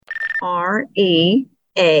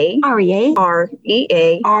R-E-A. R-E-A.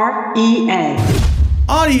 R-E-A. R-E-A.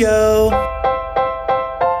 Audio.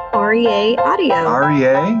 REA Audio.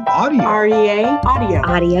 REA Audio. REA Audio.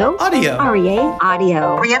 Audio. Audio. REA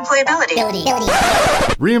Audio.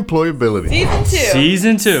 Reemployability.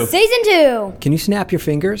 Season 2. Season 2. Can you snap your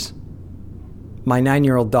fingers? My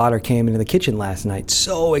 9-year-old daughter came into the kitchen last night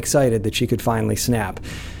so excited that she could finally snap.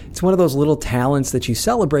 It's one of those little talents that you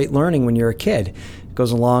celebrate learning when you're a kid. It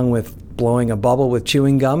goes along with blowing a bubble with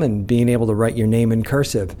chewing gum and being able to write your name in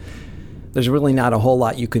cursive. There's really not a whole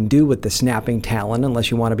lot you can do with the snapping talent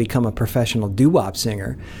unless you want to become a professional doo-wop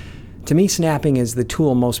singer. To me, snapping is the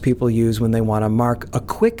tool most people use when they want to mark a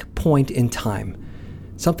quick point in time.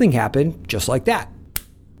 Something happened just like that.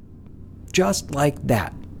 Just like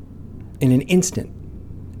that. In an instant.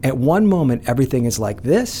 At one moment, everything is like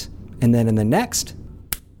this, and then in the next,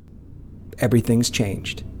 everything's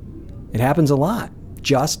changed. It happens a lot,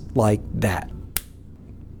 just like that.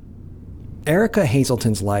 Erica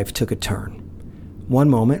Hazelton's life took a turn. One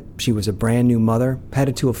moment, she was a brand new mother,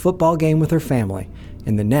 headed to a football game with her family,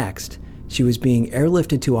 and the next, she was being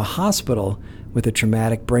airlifted to a hospital with a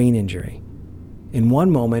traumatic brain injury. In one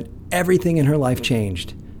moment, everything in her life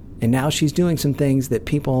changed, and now she's doing some things that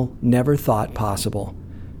people never thought possible.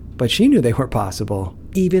 But she knew they were possible,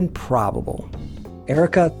 even probable.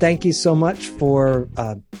 Erica, thank you so much for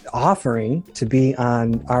offering to be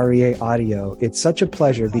on REA Audio. It's such a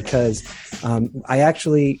pleasure because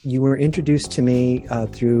you were introduced to me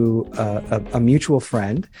through a mutual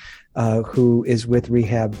friend who is with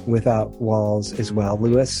Rehab Without Walls as well.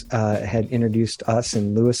 Lewis had introduced us,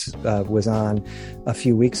 and Lewis was on a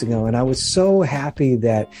few weeks ago. And I was so happy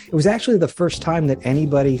that it was actually the first time that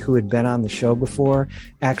anybody who had been on the show before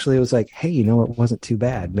actually was like, hey, it wasn't too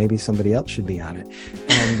bad. Maybe somebody else should be on it.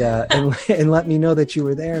 And let me know that you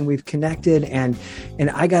were there, and we've connected. And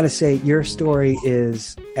I got to say, your story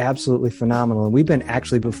is absolutely phenomenal. And we've been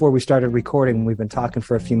actually, before we started recording, we've been talking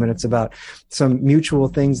for a few minutes about some mutual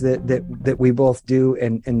things that we both do.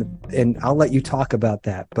 And I'll let you talk about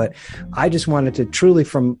that. But I just wanted to truly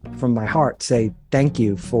from my heart say thank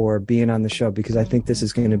you for being on the show, because I think this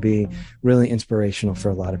is going to be really inspirational for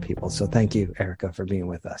a lot of people. So thank you, Erica, for being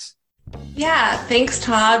with us. Yeah, thanks,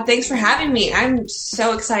 Todd. Thanks for having me. I'm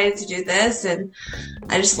so excited to do this, and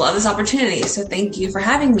I just love this opportunity. So thank you for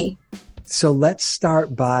having me. So let's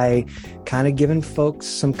start by kind of giving folks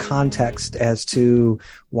some context as to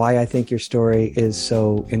why I think your story is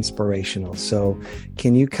so inspirational. So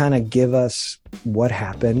can you kind of give us what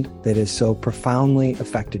happened that has so profoundly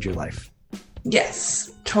affected your life?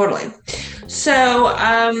 Yes, totally. So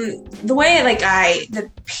the way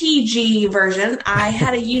the PG version, I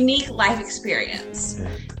had a unique life experience,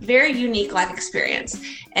 very unique life experience.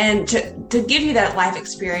 And to give you that life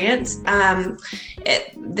experience,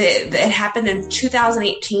 it happened in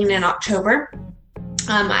 2018 in October.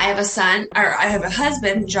 I have a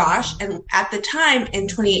husband, Josh, and at the time in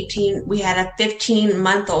 2018, we had a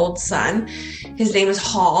 15-month-old son. His name is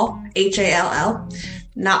Hall, Hall.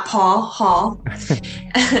 Not Paul, Hall.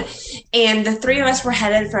 And the three of us were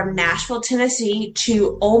headed from Nashville, Tennessee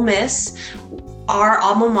to Ole Miss, our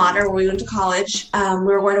alma mater where we went to college. We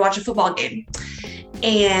were going to watch a football game.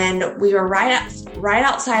 And we were right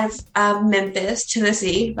outside of Memphis,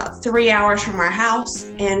 Tennessee, about 3 hours from our house,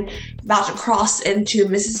 and about to cross into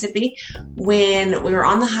Mississippi when we were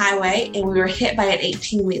on the highway and we were hit by an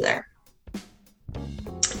 18-wheeler.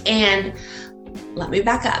 And let me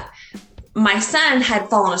back up. My son had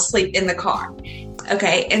fallen asleep in the car.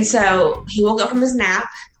 Okay. And so he woke up from his nap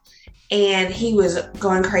and he was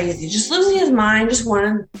going crazy, just losing his mind, just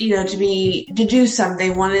wanted, to do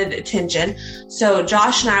something, wanted attention. So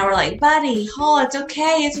Josh and I were like, buddy, it's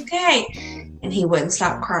okay. It's okay. And he would not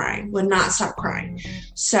stop crying.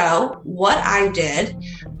 So what I did,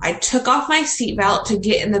 I took off my seatbelt to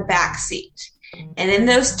get in the back seat. And in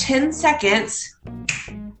those 10 seconds,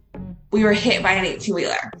 we were hit by an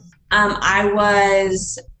 18-wheeler. I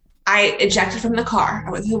ejected from the car.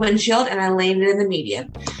 I went through the windshield and I landed in the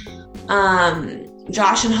median.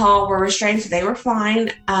 Josh and Hall were restrained, so they were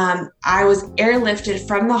fine. I was airlifted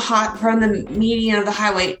from the median of the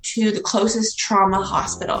highway to the closest trauma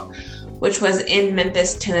hospital, which was in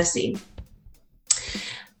Memphis, Tennessee.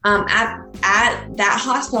 At that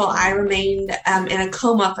hospital, I remained in a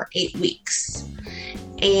coma for 8 weeks.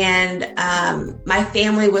 And my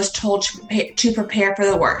family was told to prepare for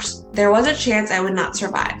the worst. There was a chance I would not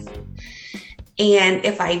survive. And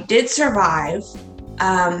if I did survive,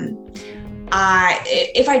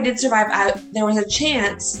 there was a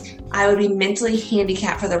chance I would be mentally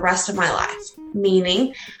handicapped for the rest of my life,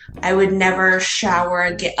 meaning I would never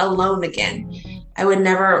shower alone again. I would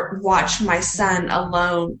never watch my son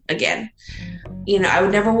alone again. I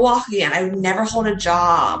would never walk again. I would never hold a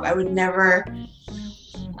job. I would never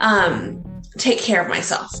take care of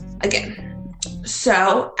myself again.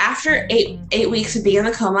 So after eight weeks of being in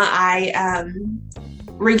the coma, I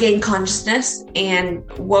regained consciousness and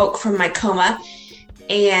woke from my coma.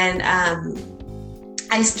 And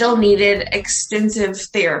I still needed extensive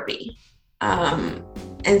therapy.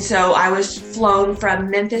 And so I was flown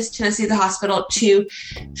from Memphis, Tennessee, the hospital, to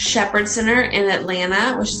Shepherd Center in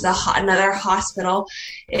Atlanta, which is another hospital,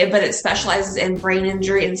 but it specializes in brain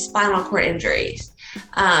injury and spinal cord injuries.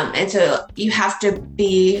 And so you have to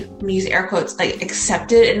be, I'm gonna use air quotes, like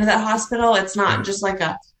accepted into that hospital. It's not just like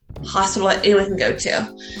a hospital that anyone can go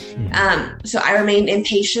to. So I remained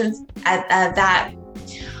inpatient at that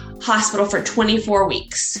hospital for 24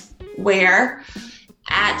 weeks, where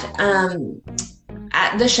at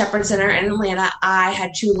the Shepherd Center in Atlanta, I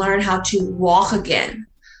had to learn how to walk again,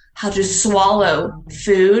 how to swallow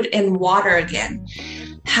food and water again,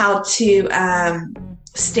 how to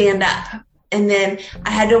stand up. And then I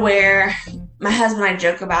had to wear, my husband and I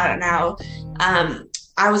joke about it now,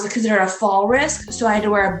 I was considered a fall risk, so I had to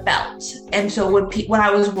wear a belt. And so when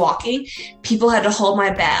I was walking, people had to hold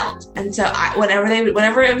my belt. And so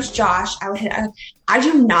whenever it was Josh, I would hit, I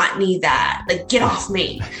do not need that. Like, get off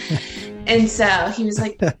me. And so he was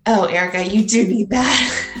like, "Oh, Erica, you do need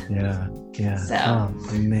that." Yeah. So,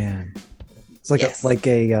 oh man, it's like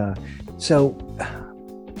yes. So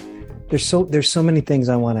there's so many things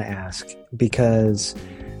I want to ask, because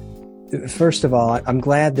first of all, I'm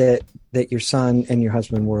glad that your son and your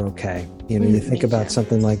husband were okay. You think about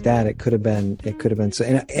something like that, it could have been so.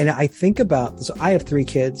 And I think about, so I have 3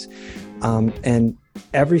 kids, and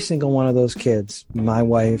every single one of those kids, my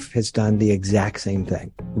wife has done the exact same thing,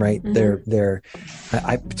 right?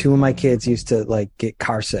 Mm-hmm. 2 of my kids used to like get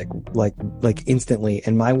car sick, like instantly.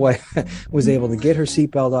 And my wife was able to get her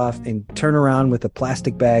seatbelt off and turn around with a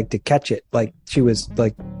plastic bag to catch it. Like she was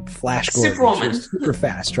like Flash Gordon. Superwoman. Super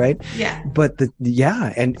fast, right? Yeah. But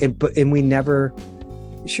and we never,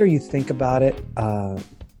 sure, you think about it,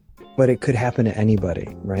 but it could happen to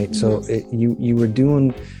anybody, right? Mm-hmm. So you were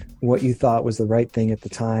doing what you thought was the right thing at the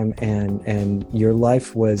time, and your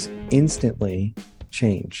life was instantly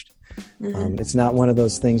changed. Mm-hmm. It's not one of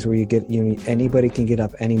those things where anybody can get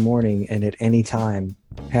up any morning and at any time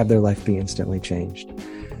have their life be instantly changed.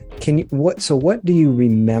 What do you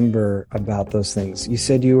remember about those things? You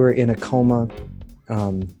said you were in a coma.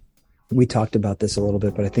 We talked about this a little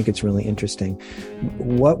bit, but I think it's really interesting.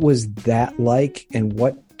 What was that like, and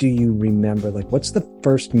what do you remember? Like, what's the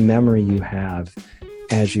first memory you have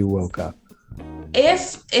as you woke up?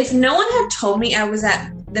 If no one had told me I was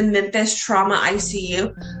at the Memphis Trauma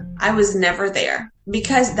ICU, I was never there,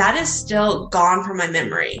 because that is still gone from my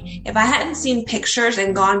memory. If I hadn't seen pictures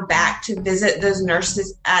and gone back to visit those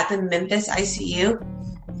nurses at the Memphis ICU,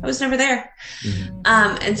 I was never there. Mm-hmm.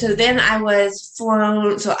 And so then I was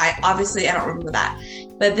flown. So I don't remember that,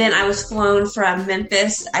 but then I was flown from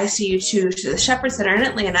Memphis ICU to the Shepherd Center in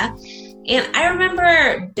Atlanta. And I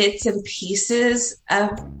remember bits and pieces of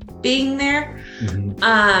being there.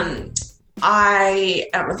 Mm-hmm. I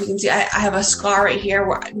don't know if you can see, I have a scar right here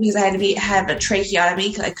because I had to have a tracheotomy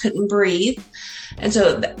because I couldn't breathe. And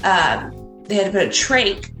so they had to put a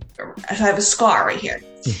trach, so I have a scar right here.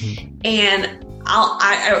 Mm-hmm. And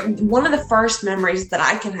one of the first memories that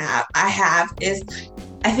I have is,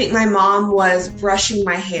 I think my mom was brushing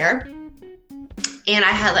my hair, and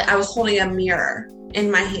I was holding a mirror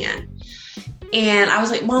in my hand. And I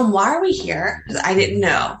was like, "Mom, why are we here?" Because I didn't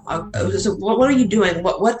know. I was like, "What are you doing?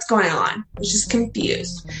 What's going on?" I was just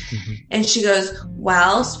confused. Mm-hmm. And she goes,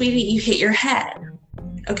 "Well, sweetie, you hit your head."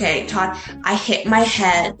 Okay, Todd, I hit my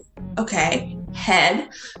head. Okay, head.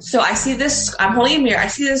 So I see this, I'm holding a mirror. I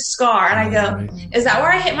see this scar, and I go, "Is that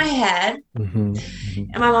where I hit my head?" Mm-hmm.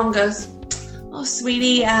 Mm-hmm. And my mom goes, "Oh,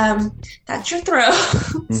 sweetie, that's your throat."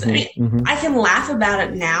 So, I mean, I can laugh about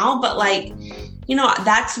it now, but like,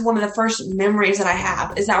 that's one of the first memories that I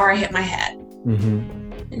have. Is that where I hit my head?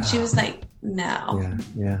 Mm-hmm. And she was like, "No."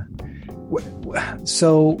 Yeah.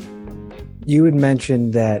 So you had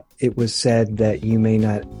mentioned that it was said that you may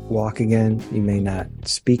not walk again, you may not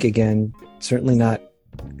speak again, certainly not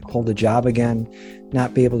hold a job again,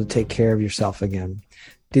 not be able to take care of yourself again.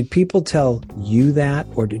 Did people tell you that,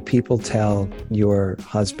 or did people tell your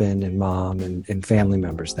husband and mom and family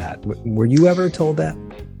members that? Were you ever told that?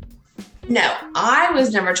 No, I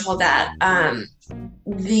was never told that.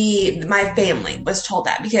 My family was told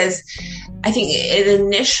that, because I think it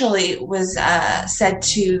initially was said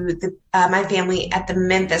to my family at the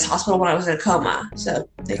Memphis hospital when I was in a coma, so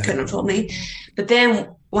they couldn't have told me. But then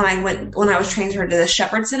when I was transferred to the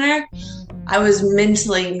Shepherd Center, I was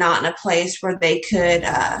mentally not in a place where they could,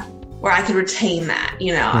 where I could retain that,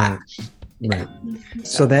 Right.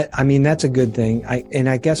 So that's a good thing.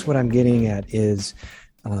 I guess what I'm getting at is,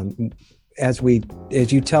 as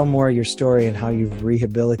you tell more of your story and how you've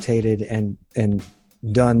rehabilitated and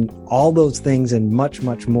done all those things and much,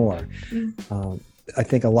 much more. I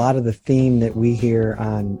think a lot of the theme that we hear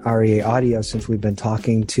on REA Audio, since we've been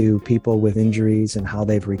talking to people with injuries and how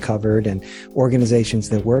they've recovered, and organizations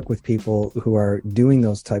that work with people who are doing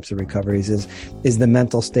those types of recoveries, is the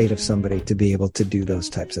mental state of somebody to be able to do those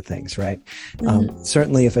types of things, right?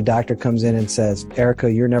 Certainly if a doctor comes in and says,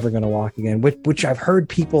 Erica, you're never going to walk again, which I've heard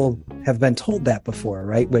people have been told that before,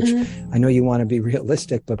 right? Which I know you want to be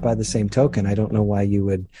realistic, but by the same token, I don't know why you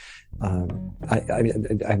would.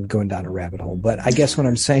 I'm going down a rabbit hole, but I guess what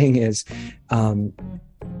I'm saying is,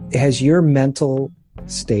 has your mental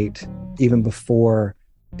state, even before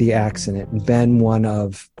the accident, been one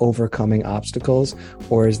of overcoming obstacles,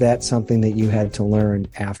 or is that something that you had to learn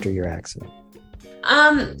after your accident?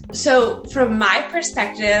 So from my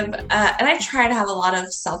perspective, and I try to have a lot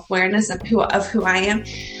of self-awareness of who I am.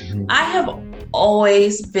 I have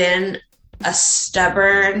always been a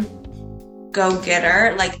stubborn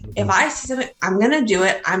go-getter. Like, if I see something, I'm gonna do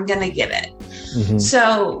it, I'm gonna get it.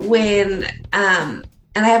 So when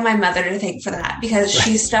and I have my mother to thank for that, because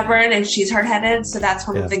she's stubborn and she's hard-headed, so that's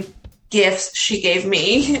one of the gifts she gave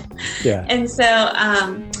me. And so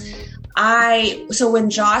when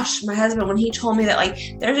Josh, my husband, when he told me that,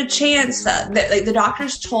 like, there's a chance that like, the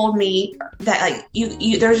doctors told me that, like,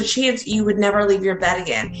 you there's a chance you would never leave your bed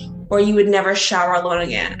again, or you would never shower alone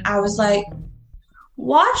again, I was like,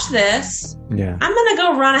 watch this. I'm gonna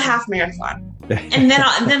go run a half marathon, and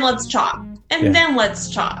then let's talk. Then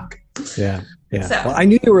let's talk. So. Well, I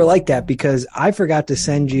knew you were like that, because I forgot to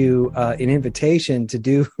send you an invitation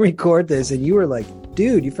to record this, and you were like,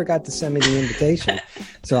 dude, you forgot to send me the invitation.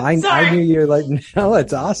 So I knew you were like, no,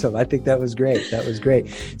 it's awesome. I think that was great.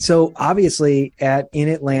 So obviously in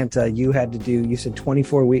Atlanta, you said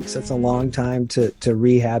 24 weeks. That's a long time to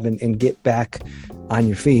rehab and get back on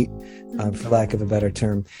your feet. For lack of a better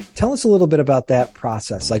term. Tell us a little bit about that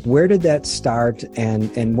process. Like, where did that start,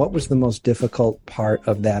 and what was the most difficult part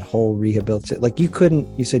of that whole rehabilitation? Like, you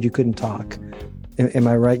said you couldn't talk. Am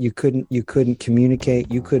I right? You couldn't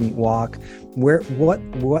communicate. You couldn't walk.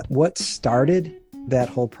 What started that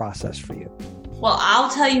whole process for you? Well,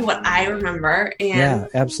 I'll tell you what I remember, and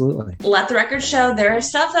absolutely. Let the record show there is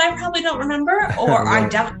stuff that I probably don't remember, or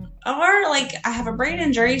right. I have a brain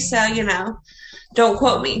injury, so don't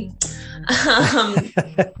quote me.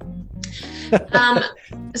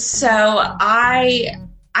 So I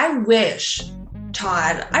wish,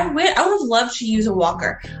 Todd, I would have loved to use a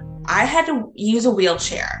walker. I had to use a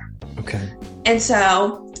wheelchair. Okay. And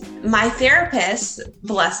so my therapist,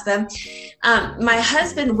 bless them, my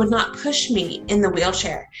husband would not push me in the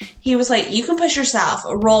wheelchair. He was like, you can push yourself,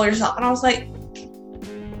 roll yourself. And I was like,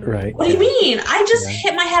 right. What do you mean? I just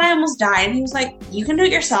hit my head. I almost died. And he was like, you can do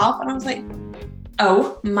it yourself. And I was like,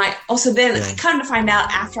 so then I come to find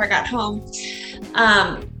out after I got home,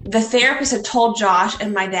 the therapist had told Josh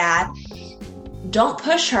and my dad, don't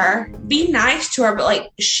push her, be nice to her, but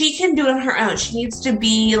like, she can do it on her own. She needs to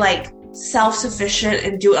be like self-sufficient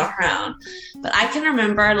and do it on her own. But I can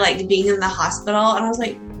remember like being in the hospital, and I was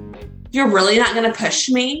like, you're really not going to push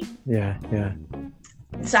me? Yeah.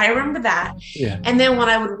 So I remember that. Yeah. And then when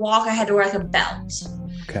I would walk, I had to wear like a belt.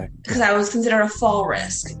 Okay. Because I was considered a fall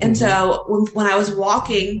risk. And so when I was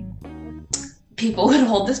walking, people would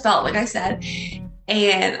hold this belt, like I said.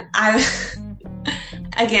 And I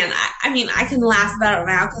can laugh about it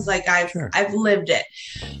now because like I've lived it.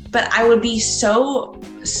 But I would be so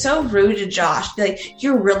rude to Josh, be like,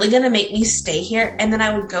 you're really going to make me stay here? And then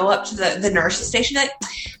I would go up to the nurse's station like,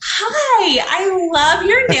 hi, I love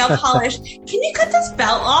your nail polish. Can you cut this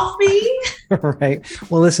belt off me? Right.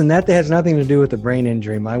 Well, listen, that has nothing to do with the brain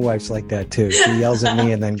injury. My wife's like that too. She yells at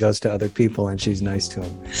me and then goes to other people, and she's nice to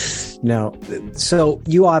them. No. So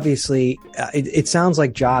you obviously, it sounds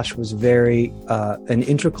like Josh was very an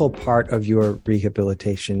integral part of your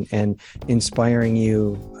rehabilitation and inspiring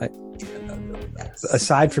you.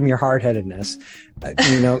 Aside from your hard-headedness,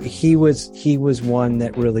 he was one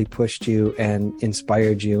that really pushed you and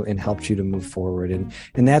inspired you and helped you to move forward.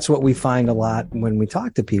 And that's what we find a lot when we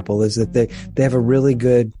talk to people, is that they have a really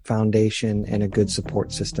good foundation and a good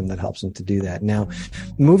support system that helps them to do that. Now,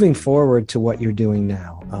 moving forward to what you're doing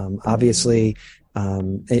now, obviously,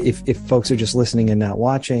 if folks are just listening and not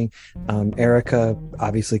watching, Erica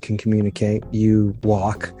obviously can communicate. You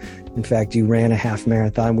walk. In fact, you ran a half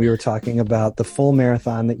marathon. We were talking about the full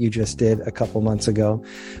marathon that you just did a couple months ago.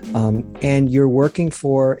 And you're working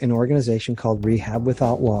for an organization called Rehab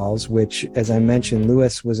Without Walls, which, as I mentioned,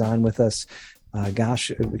 Lewis was on with us, a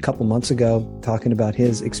couple months ago, talking about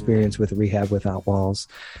his experience with Rehab Without Walls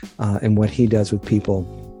and what he does with people.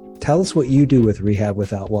 Tell us what you do with Rehab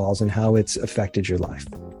Without Walls and how it's affected your life.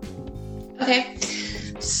 Okay.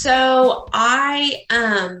 So I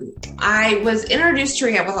was introduced to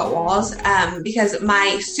Rehab Without Walls because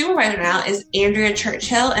my supervisor now is Andrea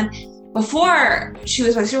Churchill, and before she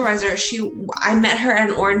was my supervisor, I met her at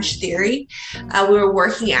an Orange Theory. We were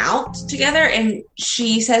working out together, and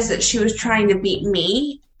she says that she was trying to beat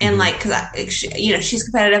me, and she's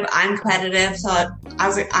competitive, I'm competitive, so I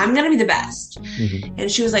was like, I'm gonna be the best,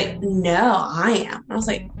 and she was like, no, I am. I was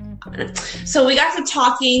like. So we got to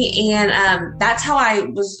talking, and that's how I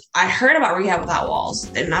heard about Rehab Without Walls,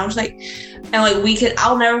 and I was like,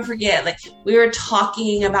 I'll never forget, like, we were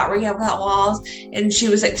talking about Rehab Without Walls, and she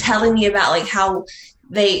was like telling me about like how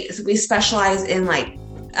we specialize in like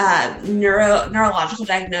neurological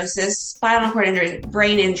diagnosis, spinal cord injuries,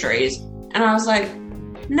 brain injuries, and I was like,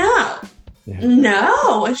 no,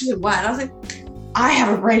 and she's like, what? And I was like, I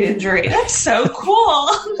have a brain injury. That's so cool.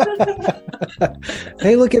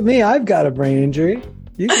 Hey, look at me. I've got a brain injury.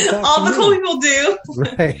 You can talk All to the me. cool people do.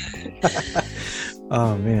 Right.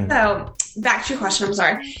 Oh, man. So back to your question. I'm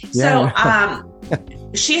sorry. Yeah.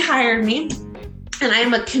 So she hired me, and I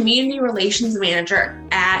am a community relations manager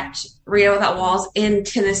at Rehab Without Walls in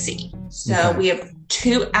Tennessee. So we have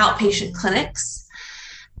 2 outpatient clinics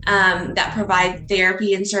that provide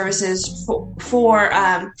therapy and services for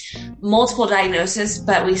multiple diagnoses,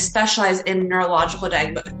 but we specialize in neurological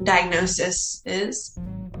diagnosis.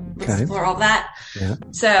 For all that. Yeah.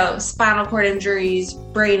 So spinal cord injuries,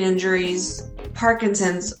 brain injuries,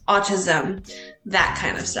 Parkinson's, autism, that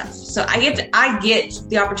kind of stuff. So I get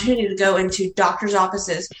the opportunity to go into doctors'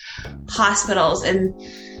 offices, hospitals, and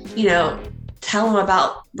tell them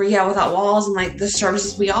about Rehab Without Walls and like the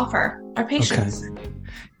services we offer our patients. Okay.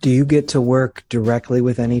 Do you get to work directly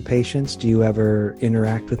with any patients? Do you ever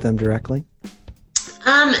interact with them directly?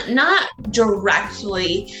 Not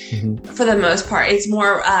directly for the most part. It's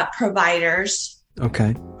more providers.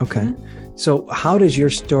 Okay. Mm-hmm. So how does your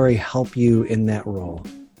story help you in that role?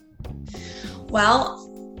 Well,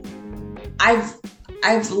 I've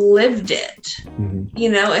lived it,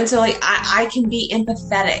 and so like I can be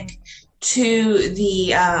empathetic to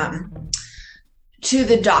the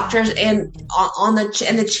doctors and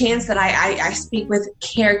the chance that I speak with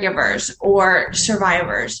caregivers or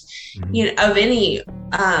survivors, of any,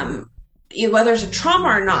 whether it's a trauma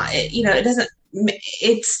or not,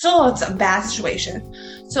 it's a bad situation.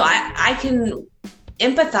 So I can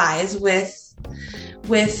empathize with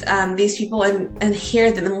these people and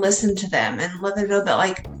hear them and listen to them and let them know that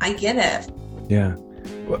like, I get it. Yeah.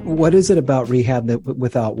 What is it about Rehab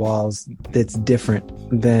Without Walls that's different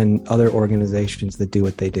than other organizations that do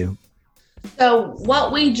what they do? So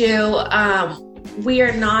what we do, we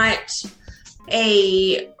are not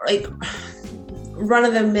a like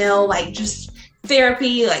run-of-the-mill, like just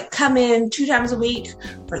therapy, like come in 2 times a week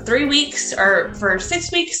for 3 weeks or for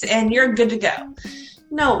 6 weeks and you're good to go.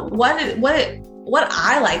 No, what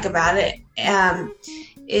I like about it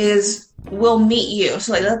is we'll meet you.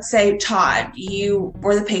 So like, let's say Todd, you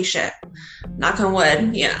were the patient, knock on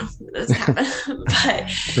wood, it doesn't happen. But,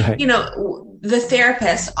 right. The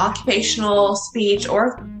therapist, occupational, speech,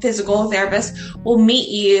 or physical therapist will meet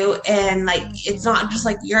you. And like, it's not just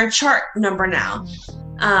like you're a chart number now.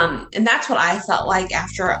 And that's what I felt like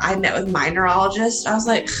after I met with my neurologist. I was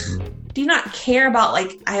like, do you not care about,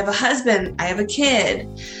 like, I have a husband, I have a kid.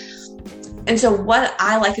 And so what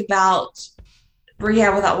I like about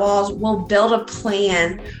Rehab Without Walls, we'll build a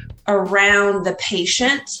plan around the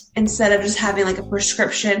patient instead of just having like a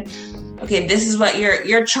prescription. Okay, this is what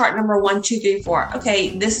your chart number 1, 2, 3, 4.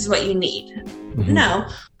 Okay, this is what you need. Mm-hmm. No,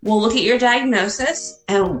 we'll look at your diagnosis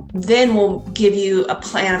and then we'll give you a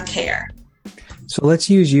plan of care. So let's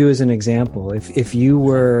use you as an example. If you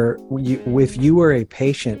were a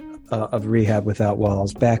patient of Rehab Without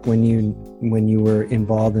Walls back when you were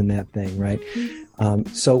involved in that thing, right?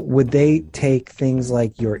 So would they take things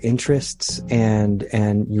like your interests and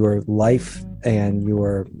your life and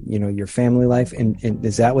your family life and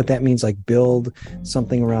is that what that means? Like build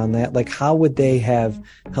something around that? Like how would they have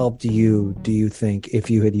helped you, do you think,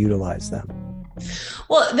 if you had utilized them?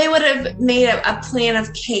 Well, they would have made a plan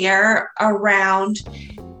of care around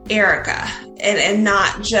Erica and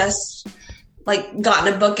not just like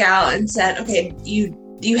gotten a book out and said, okay,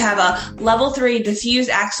 you have a level 3 diffuse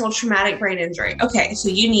axial traumatic brain injury. Okay, so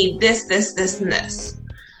you need this, this, this, and this.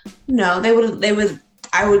 No,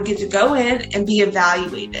 I would get to go in and be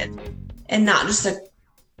evaluated and not just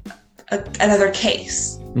another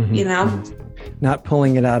case, you know? Not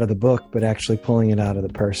pulling it out of the book, but actually pulling it out of the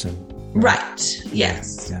person. Right.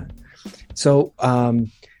 Yes. Yeah. So,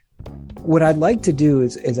 what I'd like to do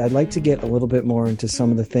is I'd like to get a little bit more into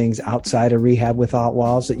some of the things outside of Rehab Without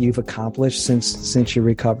Walls that you've accomplished since your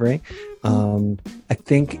recovery. I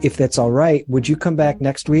think if that's all right, would you come back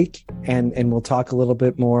next week and we'll talk a little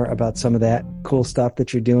bit more about some of that cool stuff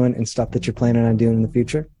that you're doing and stuff that you're planning on doing in the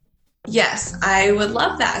future? Yes, I would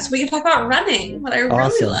love that. So we can talk about running, what I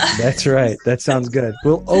really love. That's right. That sounds good.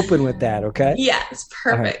 We'll open with that, okay? Yes,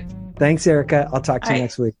 perfect. Right. Thanks, Erica. I'll talk to you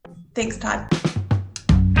next week. Thanks, Todd.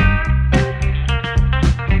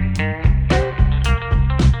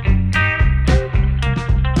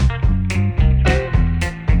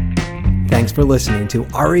 Thanks for listening to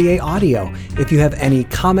REA Audio. If you have any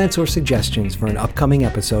comments or suggestions for an upcoming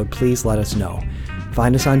episode, please let us know.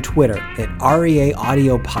 Find us on Twitter at REA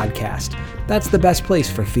Audio Podcast. That's the best place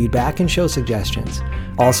for feedback and show suggestions.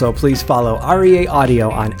 Also, please follow REA Audio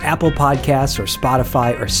on Apple Podcasts or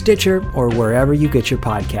Spotify or Stitcher or wherever you get your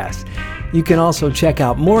podcasts. You can also check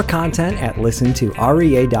out more content at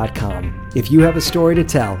listentorea.com. If you have a story to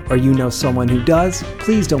tell or you know someone who does,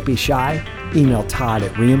 please don't be shy. Email Todd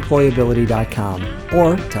at reemployability.com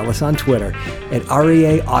or tell us on Twitter at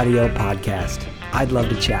REA Audio Podcast. I'd love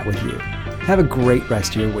to chat with you. Have a great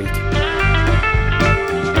rest of your week.